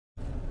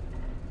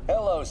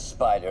Hello,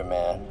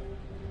 Spider-Man.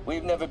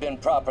 We've never been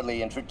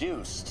properly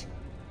introduced.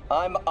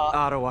 I'm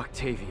Otto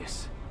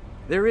Octavius.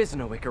 There is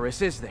no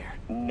Icarus, is there?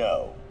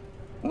 No.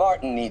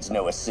 Martin needs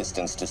no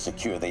assistance to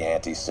secure the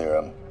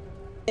anti-serum.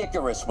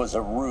 Icarus was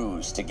a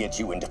ruse to get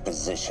you into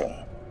position.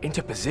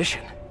 Into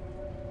position?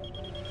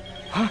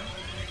 Huh?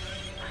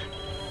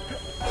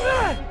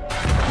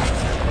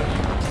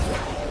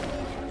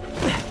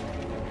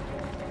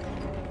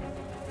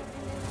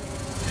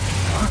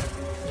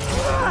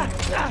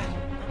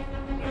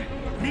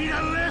 Need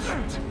a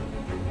lift?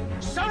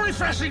 So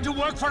refreshing to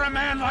work for a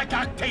man like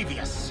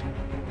Octavius.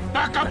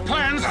 Backup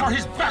plans for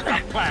his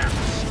backup plans.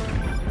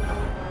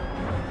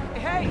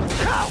 Hey!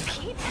 Oh,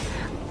 Pete?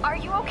 Are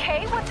you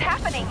okay? What's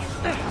happening?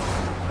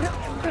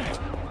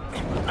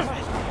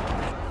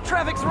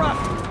 Traffic's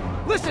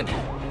rough. Listen,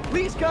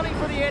 Lee's gunning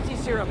for the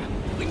anti-serum.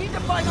 We need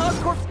to find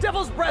Oscorp's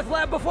Devil's Breath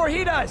lab before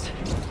he does.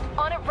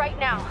 On it right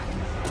now.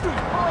 Pull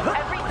up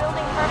every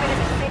building permit in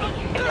the city.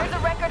 If there's a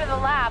record of the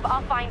lab,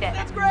 I'll find it.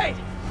 That's great.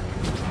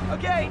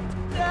 Okay.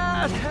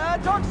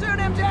 Talk soon,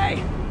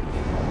 MJ.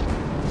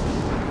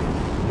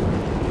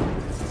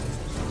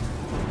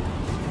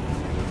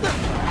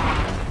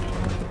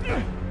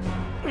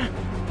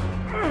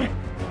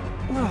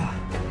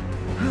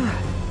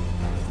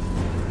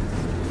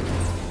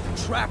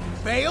 Trap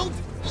failed?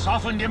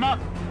 Softened him up.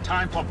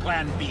 Time for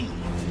plan B.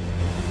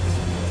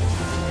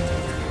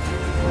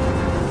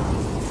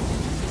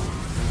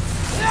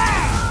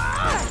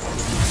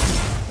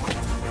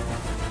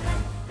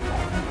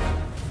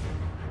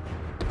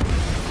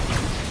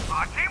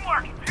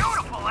 Teamwork's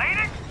beautiful, ain't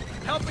it?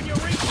 Helping you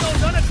reach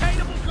those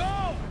unattainable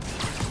goals!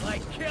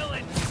 Like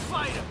killing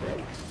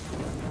Spider-Man.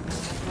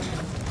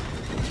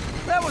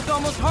 That was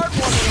almost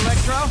heartwarming,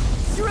 Electro.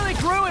 You really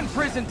grew in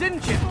prison,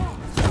 didn't you?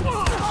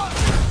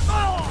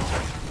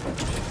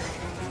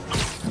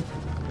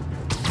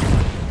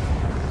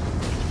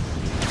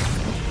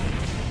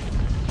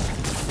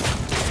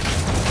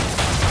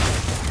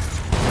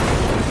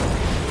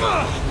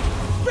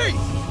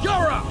 Beast,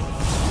 you're up!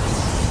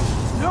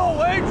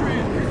 No,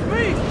 Adrian! It's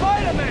me,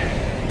 Spider-Man!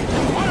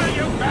 What are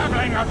you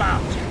babbling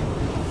about?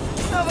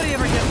 Nobody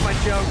ever gets my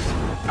jokes.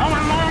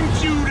 Our long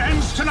feud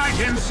ends tonight,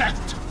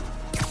 insect!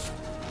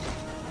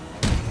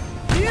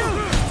 You!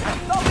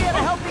 Thought we had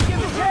a healthy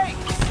give and take!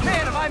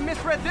 Man, have I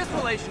misread this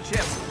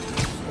relationship!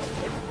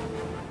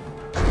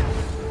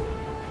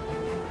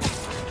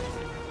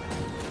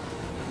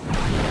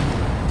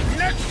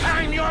 Next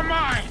time you're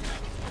mine!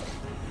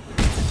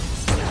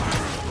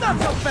 Not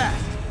so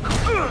fast!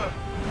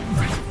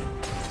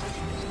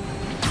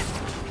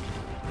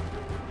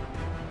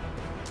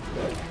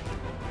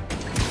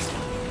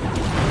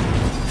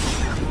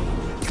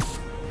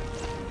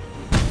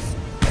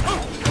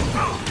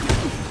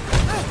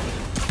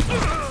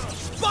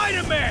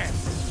 Spider-Man!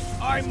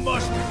 I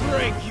must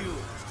break you!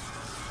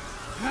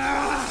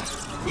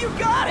 You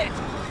got it!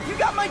 You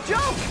got my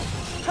joke!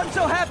 I'm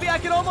so happy I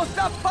can almost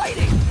stop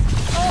fighting!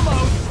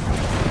 Almost!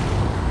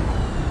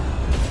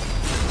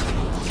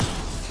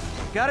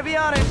 Gotta be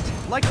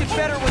honest, liked it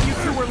better when you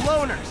two were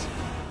loners.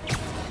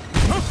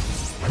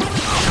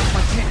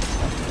 My chance.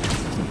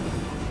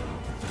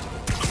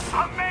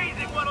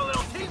 Amazing what a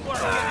little teamwork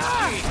can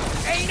achieve,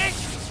 ain't it?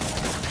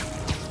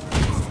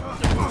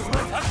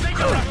 A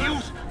figure of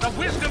use, the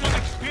wisdom of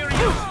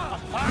experience, a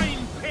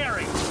fine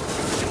pairing.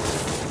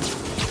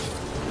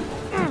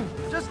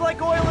 Just like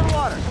oil and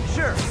water,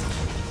 sure.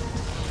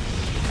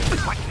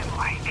 What's it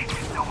like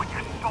knowing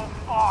you're so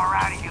far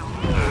out of you?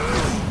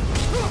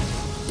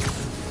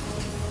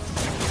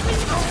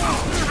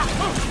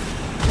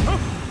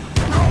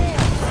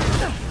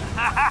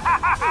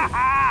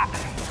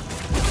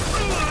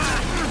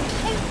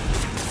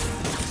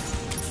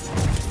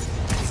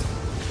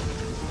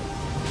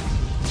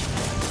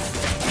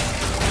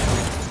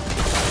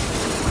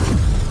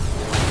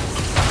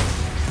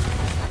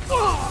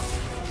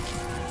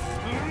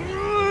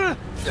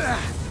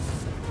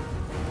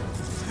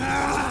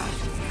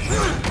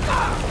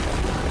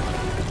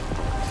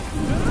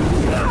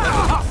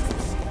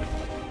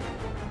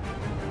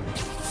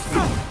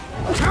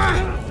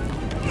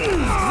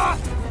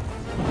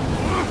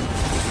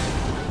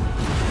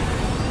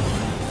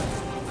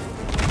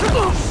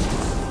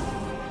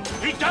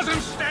 He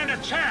doesn't stand a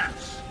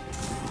chance!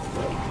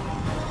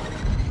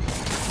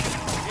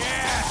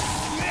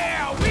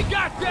 Yeah, we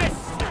got this!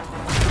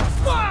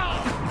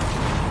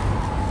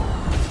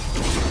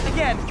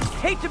 Again,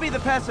 hate to be the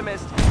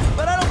pessimist,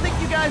 but I don't think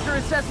you guys are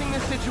assessing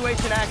this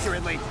situation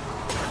accurately.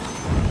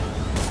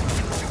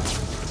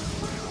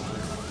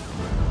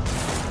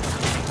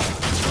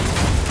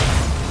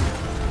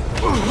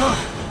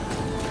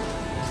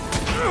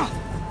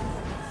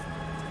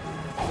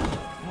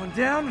 One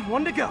down,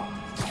 one to go.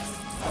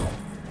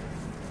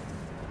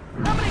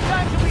 How many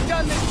times have we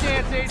done this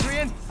dance,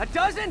 Adrian? A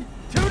dozen?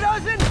 2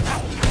 dozen?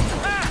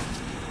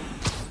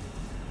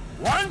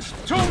 Once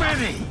too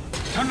many!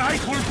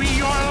 Tonight will be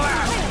your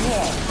last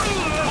war!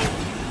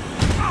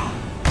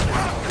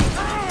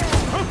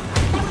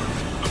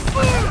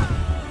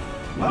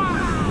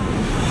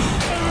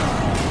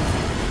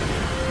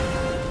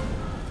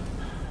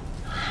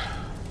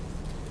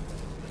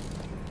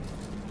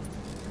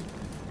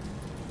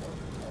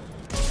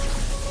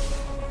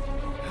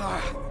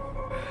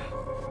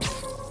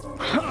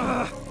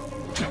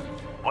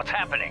 What's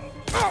happening?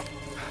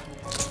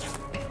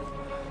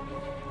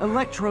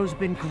 Electro's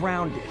been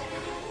grounded.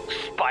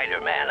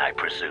 Spider-Man, I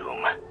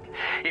presume.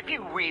 If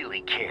you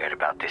really cared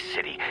about this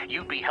city,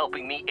 you'd be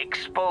helping me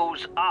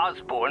expose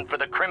Osborn for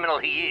the criminal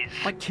he is.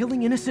 By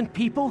killing innocent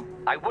people?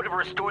 I would have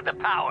restored the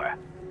power.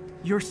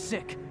 You're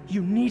sick.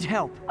 You need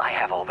help. I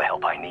have all the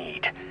help I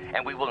need,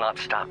 and we will not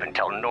stop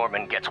until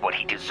Norman gets what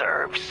he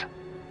deserves.